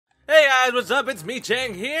guys, what's up? It's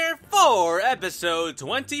Michang here for episode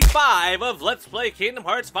 25 of Let's Play Kingdom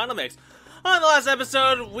Hearts Final Mix. On the last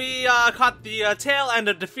episode, we caught the tail end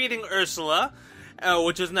of defeating Ursula,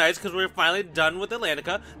 which was nice because we were finally done with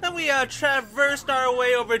Atlantica. Then we traversed our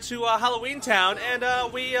way over to Halloween Town, and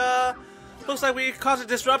looks like we caused a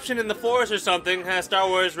disruption in the forest or something. Has Star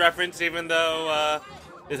Wars reference, even though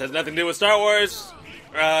this has nothing to do with Star Wars.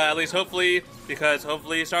 At least hopefully, because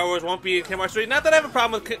hopefully Star Wars won't be in Kingdom Hearts 3. Not that I have a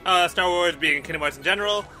problem with Star Wars being in Kingdom Hearts in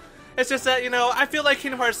general. It's just that, you know, I feel like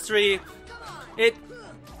Kingdom Hearts 3, I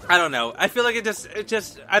don't know. I feel like it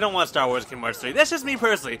just, I don't want Star Wars in Kingdom Hearts 3. That's just me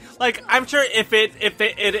personally. Like, I'm sure if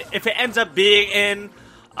it ends up being in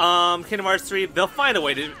Kingdom Hearts 3, they'll find a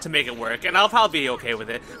way to make it work, and I'll probably be okay with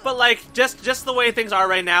it. But like, just the way things are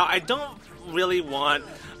right now, I don't really want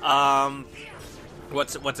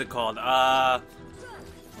what's it called?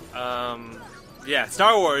 Yeah,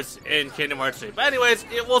 Star Wars in Kingdom Hearts 3. But anyways,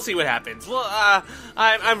 we'll see what happens. Well,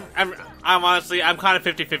 I'm honestly, I'm kind of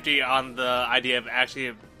 50-50 on the idea of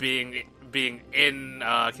actually being in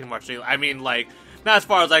Kingdom Hearts 3. I mean, like, not as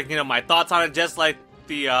far as, like, you know, my thoughts on it, just like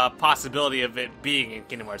the possibility of it being in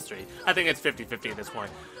Kingdom Hearts 3. I think it's 50-50 at this point.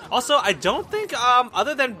 Also, I don't think,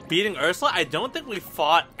 other than beating Ursula, I don't think we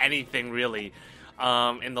fought anything really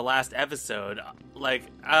in the last episode. Like,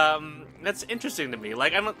 that's interesting to me.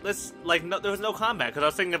 Like, there was no combat, because I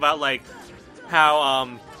was thinking about, like, how,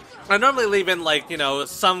 I normally leave in, like, you know,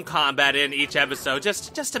 some combat in each episode,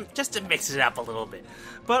 just to mix it up a little bit.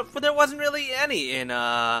 But there wasn't really any in,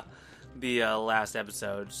 the last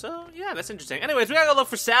episode. So, yeah, that's interesting. Anyways, we gotta go look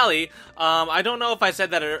for Sally. I don't know if I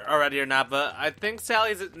said that already or not, but I think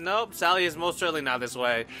nope, Sally is most certainly not this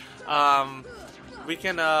way. We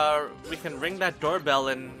can ring that doorbell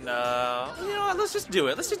and, you know what, let's just do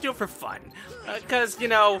it. Let's just do it for fun. Because, you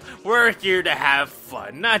know, we're here to have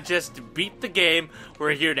fun, not just to beat the game.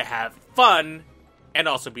 We're here to have fun and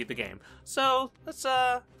also beat the game. So, let's,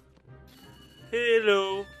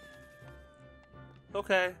 hello.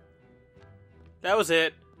 Okay. That was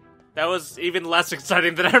it. That was even less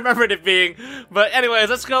exciting than I remembered it being. But anyways,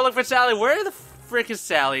 let's go look for Sally. Where the frick is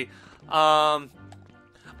Sally?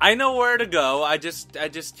 I know where to go. I just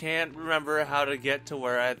can't remember how to get to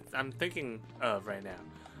where I'm thinking of right now.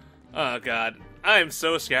 Oh god, I am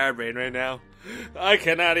so scatterbrained right now. I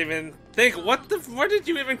cannot even think. Where did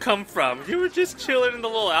you even come from? You were just chilling in the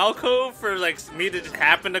little alcove for like me to just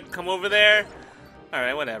happen to come over there. All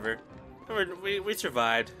right, whatever. We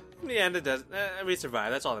survived. In the end, we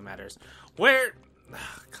survived. That's all that matters. Where?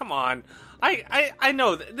 Come on. I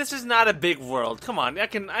know this is not a big world. Come on, I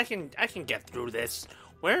can get through this.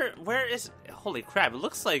 Where is? Holy crap! It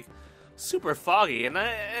looks like super foggy, and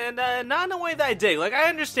not in a way that I dig. Like, I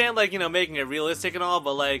understand, like, you know, making it realistic and all,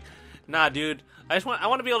 but like, nah, dude. I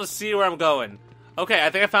want to be able to see where I'm going. Okay,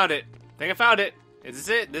 I think I found it. Is this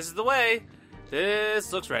it? This is the way.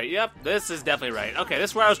 This looks right. Yep, this is definitely right. Okay,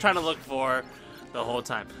 this is where I was trying to look for the whole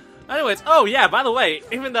time. Anyways, oh yeah, by the way,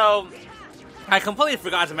 even though I completely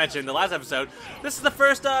forgot to mention in the last episode, this is the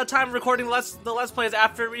first time recording the Let's Plays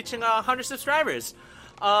after reaching 100 subscribers.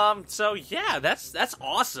 So yeah, that's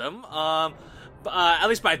awesome. At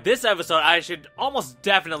least by this episode, I should almost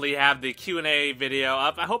definitely have the Q&A video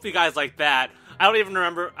up. I hope you guys like that. I don't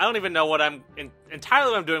even know what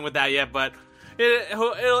entirely what I'm doing with that yet, but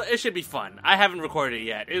it should be fun. I haven't recorded it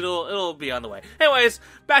yet. It'll be on the way. Anyways,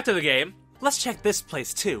 back to the game. Let's check this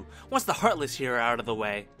place too, once the Heartless here are out of the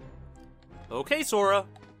way. Okay, Sora.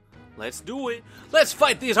 Let's do it. Let's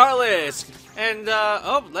fight these Heartless! And,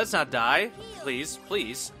 oh, let's not die. Please.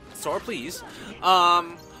 Sora, please.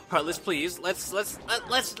 Heartless, please. Let's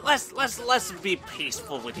be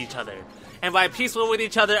peaceful with each other. And by peaceful with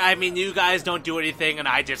each other, I mean you guys don't do anything and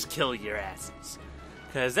I just kill your asses.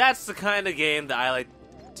 Because that's the kind of game that I like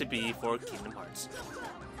to be for Kingdom Hearts.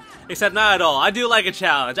 Except not at all. I do like a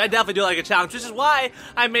challenge. I definitely do like a challenge, which is why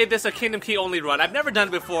I made this a Kingdom Key only run. I've never done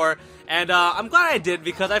it before, and I'm glad I did,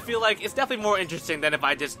 because I feel like it's definitely more interesting than if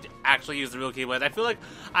I just actually used the real keyblade. I feel like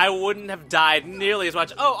I wouldn't have died nearly as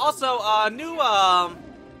much. Oh, also, new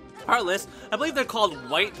Heartless. I believe they're called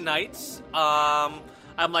White Knights. I'm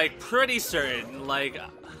like pretty certain. Like,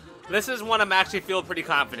 this is one I'm actually feel pretty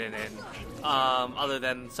confident in. Other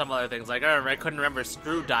than some other things, like I couldn't remember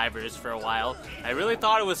screwdrivers for a while. I really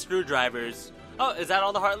thought it was screwdrivers. Oh, is that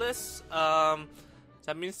all the Heartless? Does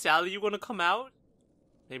that mean Sally, you gonna come out?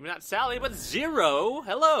 Maybe not Sally, but Zero.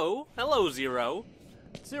 Hello, Zero.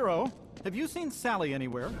 Zero, have you seen Sally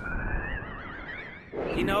anywhere?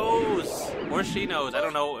 He knows, or she knows. I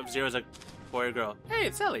don't know if Zero's a boy or girl. Hey,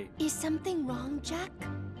 it's Sally. Is something wrong, Jack?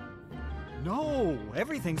 No,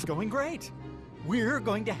 everything's going great. We're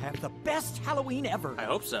going to have the best Halloween ever. I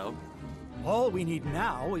hope so. All we need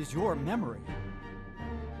now is your memory.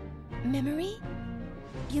 Memory?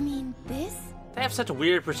 You mean this? They have such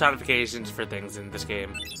weird personifications for things in this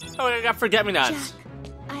game. Oh, I got forget-me-nots. Jack,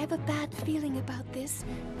 I have a bad feeling about this.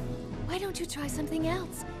 Why don't you try something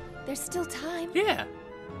else? There's still time. Yeah.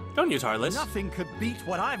 Don't use Heartless. Nothing could beat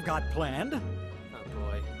what I've got planned. Oh,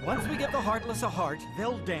 boy. Once we give the Heartless a heart,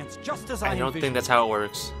 they'll dance just as I I don't envisioned. think that's how it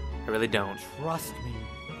works. I really don't. Trust me.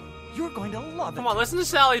 You're going to love it. Come on, listen to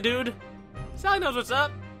Sally, dude. Sally knows what's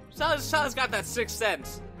up. Sally's got that sixth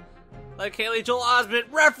sense. Like Haley Joel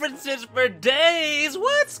Osment references for days.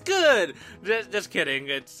 What's good? Just kidding.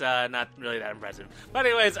 It's not really that impressive. But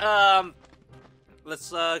anyways,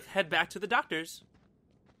 let's head back to the doctor's.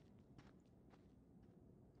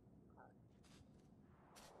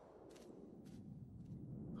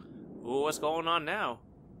 Ooh, what's going on now?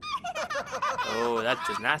 Oh, that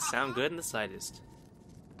does not sound good in the slightest.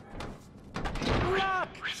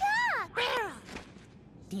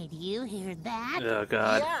 Did you hear that? Oh,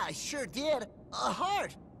 God. Yeah, I sure did. A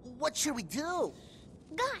heart. What should we do?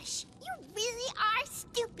 Gosh, you really are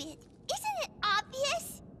stupid. Isn't it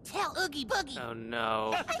obvious? Tell Oogie Boogie. Oh,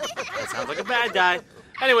 no. That sounds like a bad guy.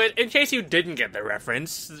 Anyway, in case you didn't get the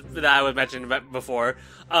reference that I was mentioning before,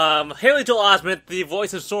 Haley Joel Osment, the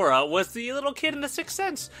voice of Sora, was the little kid in The Sixth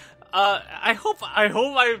Sense. I hope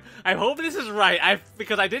this is right.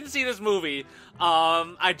 Because I didn't see this movie.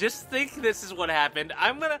 I just think this is what happened.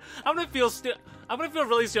 I'm gonna feel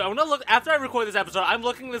really stupid. I'm gonna look after I record this episode. I'm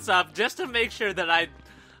looking this up just to make sure that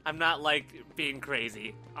I'm not like being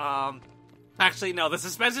crazy. Actually, no. The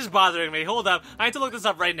suspense is bothering me. Hold up. I have to look this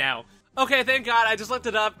up right now. Okay, thank God, I just looked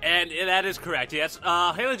it up, and that is correct, yes.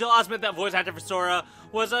 Haley Joel Osment, that voice actor for Sora,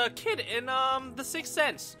 was a kid in, The Sixth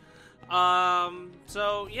Sense.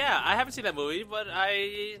 So, yeah, I haven't seen that movie, but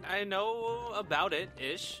I know about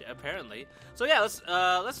it-ish, apparently. So, yeah, let's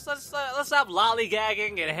stop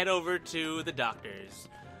lollygagging and head over to the doctor's.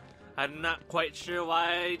 I'm not quite sure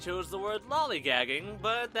why I chose the word lollygagging,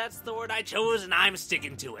 but that's the word I chose, and I'm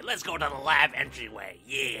sticking to it. Let's go to the lab entryway,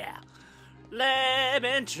 yeah. Lab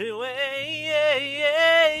entryway, yeah,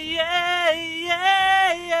 yeah, yeah,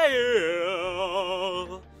 yeah,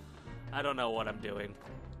 yeah. I don't know what I'm doing.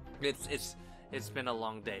 It's been a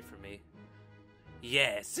long day for me.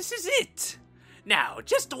 Yes, this is it. Now,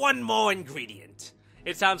 just one more ingredient.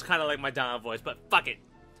 It sounds kind of like my Donna voice, but fuck it.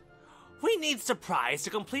 We need surprise to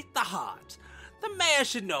complete the heart. The mayor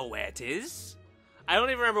should know where it is. I don't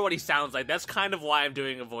even remember what he sounds like. That's kind of why I'm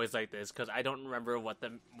doing a voice like this, because I don't remember what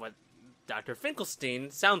Dr.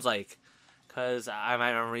 Finkelstein sounds like, because my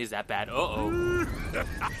memory is that bad. Uh-oh.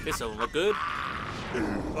 This will look good.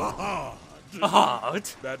 A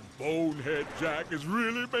heart? That bonehead Jack is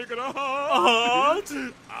really making a A heart.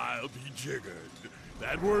 heart? I'll be jiggered.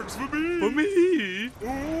 That works for me. For me?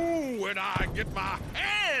 Ooh, when I get my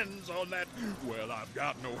hands on that, well, I've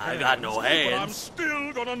got no hands. I got no hands. But I'm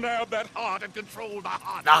still gonna nab that heart and control the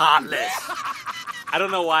heart. The heartless. I don't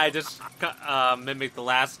know why I just mimicked the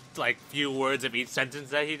last, few words of each sentence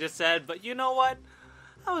that he just said, but you know what?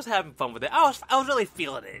 I was having fun with it. I was really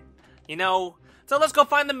feeling it, you know? So let's go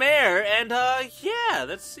find the mayor, and, yeah,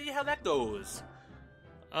 let's see how that goes.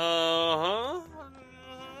 Uh-huh.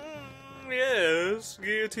 Yes,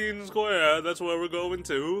 Guillotine Square, that's where we're going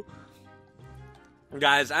to.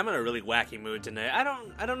 Guys, I'm in a really wacky mood tonight.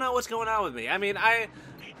 I don't know what's going on with me. I mean,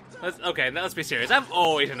 let's be serious. I'm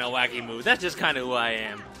always in a wacky mood. That's just kind of who I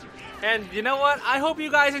am. And you know what? I hope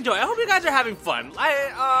you guys enjoy. I hope you guys are having fun.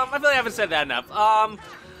 I feel like I haven't said that enough.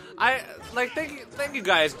 Thank you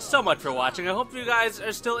guys so much for watching. I hope you guys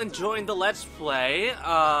are still enjoying the Let's Play.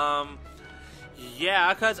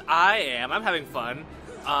 Yeah, because I am. I'm having fun.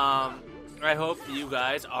 I hope you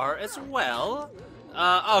guys are as well.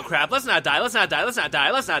 Oh crap, let's not die, let's not die, let's not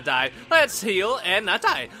die, let's not die. Let's heal and not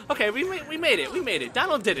die. Okay, we made it.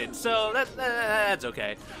 Donald did it, so that's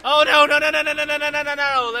okay. Oh no.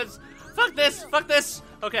 Let's, fuck this.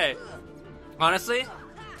 Okay, honestly,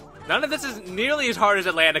 none of this is nearly as hard as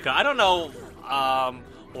Atlantica. I don't know,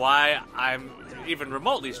 why I'm even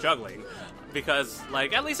remotely struggling. Because,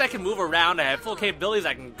 at least I can move around, I have full capabilities,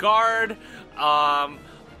 I can guard,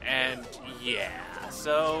 and yeah,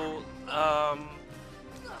 so,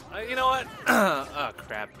 you know what? Oh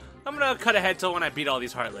crap! I'm gonna cut ahead till when I beat all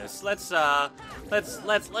these Heartless. Let's cut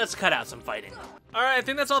out some fighting. All right, I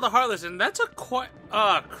think that's all the Heartless, and that took quite.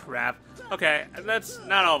 Oh crap! Okay, that's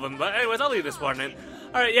not all of them, but anyways, I'll leave this one in.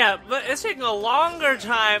 All right, yeah, but it's taking a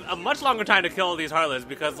much longer time to kill all these Heartless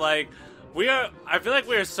because I feel like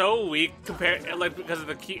we are so weak compared, because of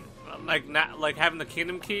the key, not having the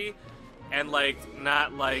Kingdom Key, and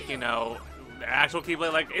not the actual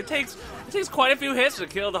Keyblade, like, it takes quite a few hits to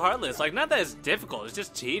kill the Heartless. Like, not that it's difficult, it's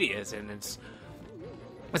just tedious, and it's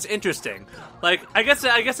interesting. Like, I guess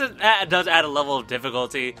it does add a level of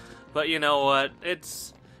difficulty, but you know what?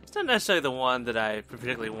 It's not necessarily the one that I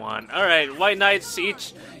particularly want. All right, White Knights,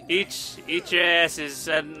 each your asses.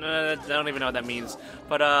 I don't even know what that means.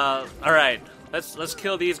 But all right, let's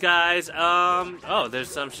kill these guys. Oh, there's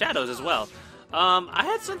some shadows as well. I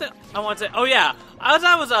had something I want to say. Oh yeah, as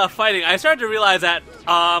I was fighting, I started to realize that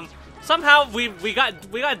somehow we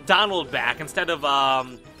got Donald back instead of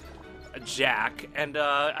Jack, and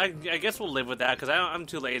I guess we'll live with that because I'm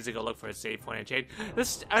too lazy to go look for a save point and change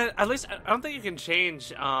this. At least I don't think you can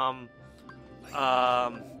change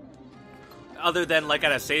other than like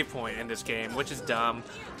at a save point in this game, which is dumb.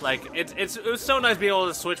 Like it was so nice to be able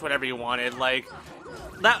to switch whatever you wanted. Like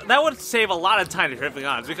that would save a lot of time, to be perfectly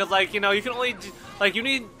honest, because like, you know, you can only you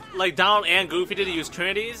need like Donald and Goofy to use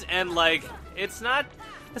Trinities, and like it's not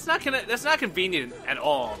convenient at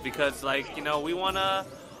all, because like, you know, we wanna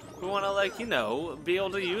like, you know, be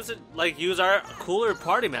able to use it, like use our cooler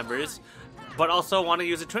party members, but also want to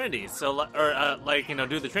use the Trinities, so like, you know,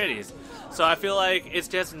 do the Trinities. So I feel like it's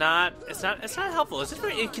just not helpful. It's just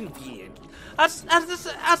very inconvenient.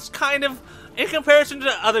 That's kind of, in comparison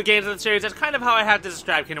to other games in the series, that's kind of how I have to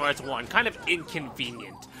describe Kingdom Hearts 1. Kind of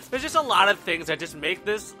inconvenient. There's just a lot of things that just make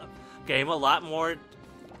this game a lot more,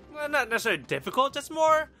 well, not necessarily difficult, just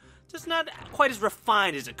not quite as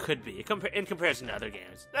refined as it could be in comparison to other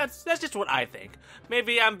games. That's just what I think.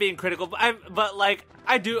 Maybe I'm being critical, but like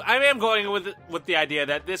I am going with the idea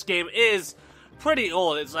that this game is pretty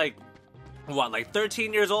old. It's like, what, like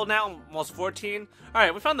 13 years old now, almost 14. All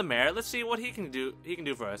right, we found the mayor. Let's see what he can do. He can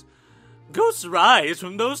do for us. Ghosts rise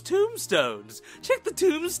from those tombstones. Check the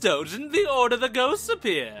tombstones in the order the ghosts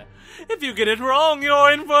appear. If you get it wrong,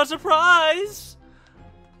 you're in for a surprise.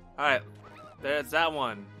 All right, there's that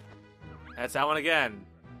one. That's that one again.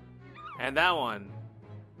 And that one.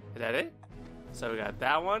 Is that it? So we got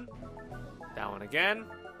that one again,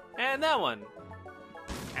 and that one.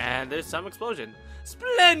 And there's some explosion.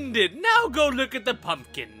 Splendid! Now go look at the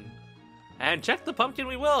pumpkin. And check the pumpkin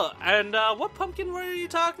we will. And what pumpkin were you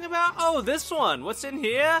talking about? Oh, this one. What's in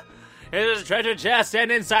here? It is a treasure chest,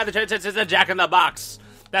 and inside the treasure chest is a jack-in-the-box.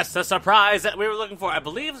 That's the surprise that we were looking for. I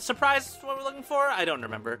believe the surprise is what we're looking for. I don't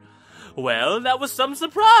remember. Well, that was some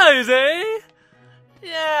surprise, eh?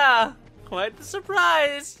 Yeah, quite the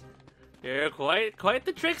surprise. You're quite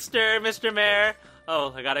the trickster, Mr. Mayor.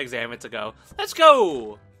 Oh, I got an exam to go. Let's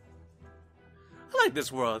go! I like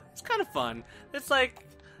this world. It's kind of fun.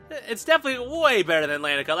 It's definitely way better than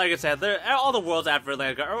Atlantica. Like I said, all the worlds after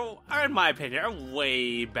Atlantica are, in my opinion, are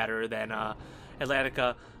way better than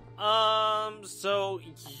Atlantica. So,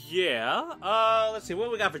 yeah. Let's see, what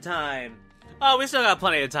do we got for time? Oh, we still got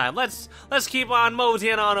plenty of time. Let's keep on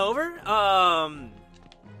moseying on over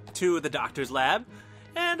to the doctor's lab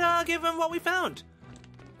and give him what we found,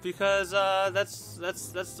 because that's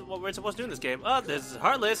what we're supposed to do in this game. Oh, there's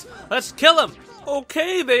Heartless. Let's kill him.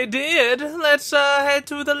 Okay, they did. Let's head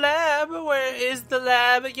to the lab. Where is the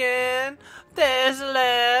lab again? There's the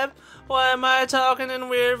lab. Why am I talking in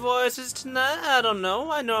weird voices tonight? I don't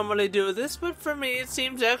know. I normally do this, but for me it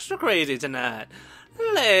seems extra crazy tonight.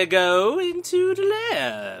 Lego into the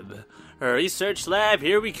lab. Research lab,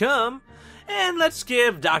 here we come. And let's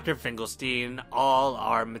give Dr. Finkelstein all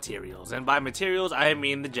our materials. And by materials, I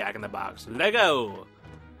mean the Jack-in-the-Box. Lego!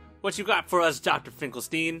 What you got for us, Dr.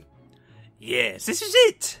 Finkelstein? Yes, this is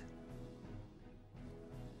it!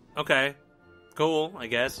 Okay. Cool, I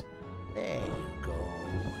guess. There you go.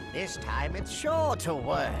 This time it's sure to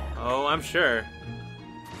work. Oh, I'm sure.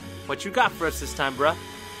 What you got for us this time, bruh?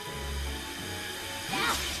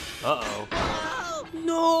 Uh-oh.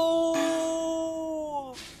 No!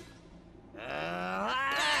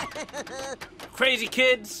 Crazy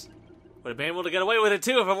kids! Would have been able to get away with it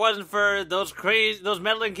too if it wasn't for those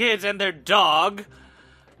meddling kids and their dog.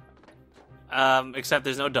 Except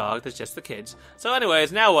there's no dog, there's just the kids. So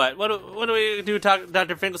anyways, now what? What do we do,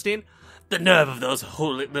 Dr. Finkelstein? The nerve of those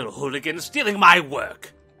little hooligans stealing my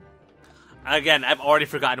work! Again, I've already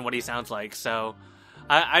forgotten what he sounds like, so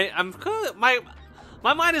I'm cool.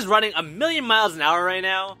 My mind is running 1,000,000 miles an hour right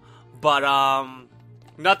now, but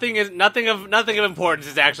nothing of importance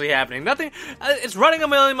is actually happening. Nothing. It's running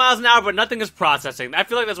 1,000,000 miles an hour, but nothing is processing. I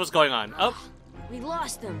feel like that's what's going on. Oh, We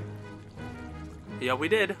lost them. yeah, we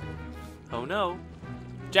did. Oh no,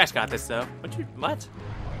 Jack's got this though. What?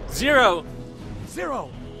 Zero.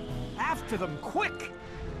 Zero! After them, quick!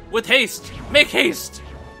 With haste. Make haste.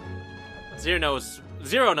 Zero knows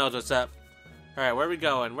what's up. All right, where are we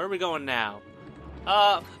going? Where are we going now?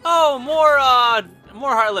 Oh, more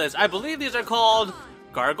more Heartless. I believe these are called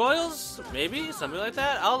gargoyles, maybe something like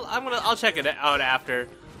that. I'll check it out after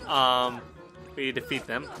we defeat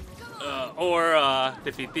them, or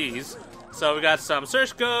defeat these. So we got some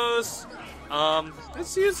Search Ghosts.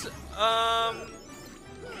 Let's use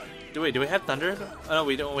Do we have Thunder? Oh no,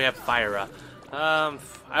 we don't. We have Fire.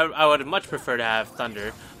 I would much prefer to have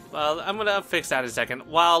Thunder. Well, I'm gonna fix that in a second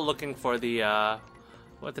while looking for the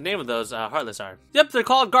what the name of those Heartless are. Yep, they're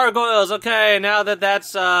called gargoyles. Okay, now that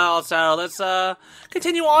that's all settled, let's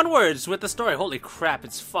continue onwards with the story. Holy crap,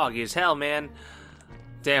 it's foggy as hell, man.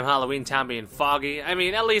 Damn Halloween Town being foggy. I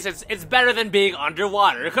mean, at least it's better than being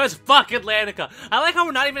underwater, because fuck Atlantica. I like how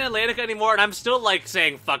we're not even in Atlantica anymore, and I'm still, like,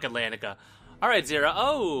 saying fuck Atlantica. Alright, Zero.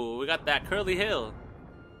 Oh, we got that curly hill.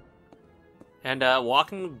 And,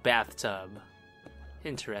 walking bathtub.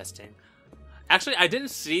 Interesting. Actually, I didn't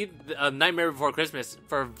see Nightmare Before Christmas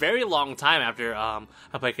for a very long time after, I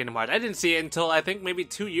played Kingdom Hearts. I didn't see it until, I think, maybe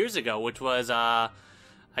 2 years ago, which was,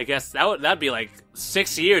 I guess that'd be like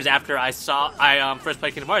 6 years after I first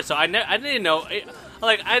played Kingdom Hearts. So I didn't know,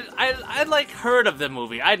 like I like heard of the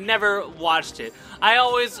movie. I'd never watched it. I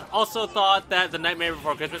always also thought that The Nightmare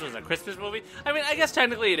Before Christmas was a Christmas movie. I mean, I guess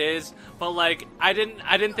technically it is, but like I didn't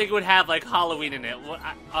think it would have like Halloween in it, or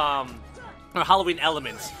Halloween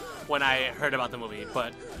elements when I heard about the movie.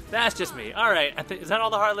 But that's just me. All right, is that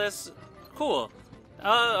all the Heartless? Cool.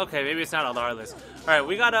 Okay, maybe it's not all the Heartless. Alright,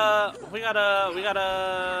 we gotta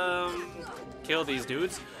kill these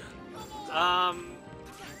dudes.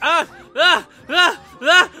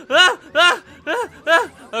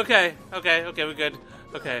 Okay, we good.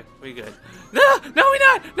 Okay, we good. No, we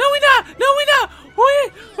not!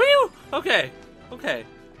 Okay.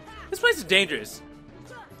 This place is dangerous.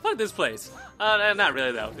 Fuck this place. Not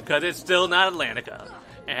really though, because it's still not Atlantica.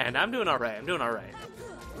 And I'm doing alright,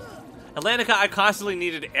 Atlantica, I constantly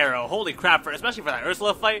needed Arrow. Holy crap, especially for that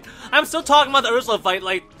Ursula fight. I'm still talking about the Ursula fight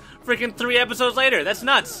like freaking 3 episodes later. That's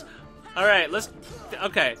nuts. Alright,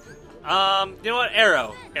 okay. You know what?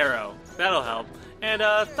 Arrow. That'll help. And,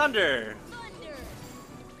 Thunder.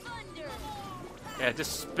 Yeah,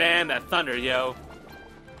 just spam that Thunder, yo.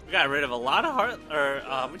 We got rid of a lot of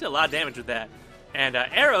we did a lot of damage with that. And,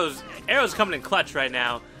 Arrow's coming in clutch right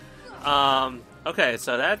now. Okay,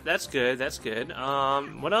 so that's good.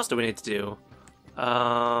 What else do we need to do?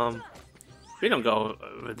 We don't go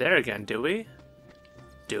over there again, do we?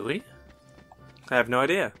 I have no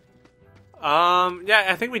idea. Yeah,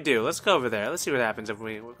 I think we do. Let's go over there. Let's see what happens if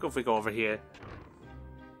we go over here.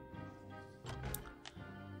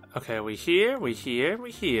 Okay, we here.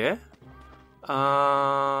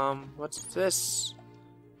 What's this?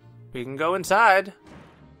 We can go inside.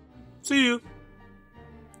 See you.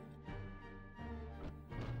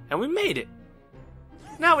 And we made it.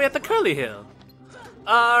 Now we're at the Curly Hill.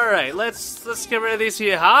 Alright, let's get rid of these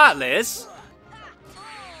here Heartless.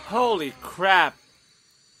 Holy crap.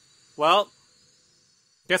 Well,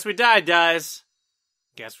 guess we died, guys.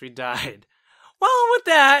 Well, with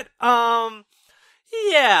that,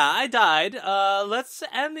 yeah, I died. Let's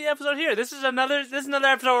end the episode here. This is another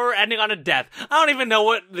episode where we're ending on a death. I don't even know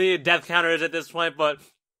what the death counter is at this point, but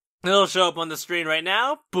it'll show up on the screen right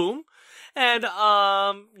now. Boom. And,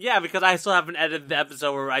 yeah, because I still haven't edited the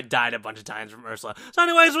episode where I died a bunch of times from Ursula. So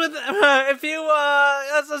anyways, if you,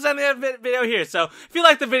 let's end the video here. So, if you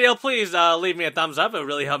like the video, please, leave me a thumbs up. It would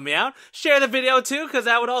really help me out. Share the video, too, because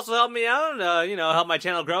that would also help me out, help my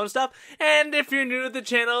channel grow and stuff. And if you're new to the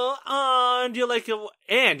channel, and you like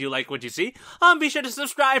what you see, be sure to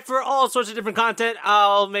subscribe for all sorts of different content.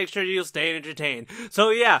 I'll make sure you'll stay entertained.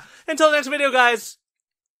 So, yeah, until the next video, guys,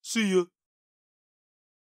 see ya.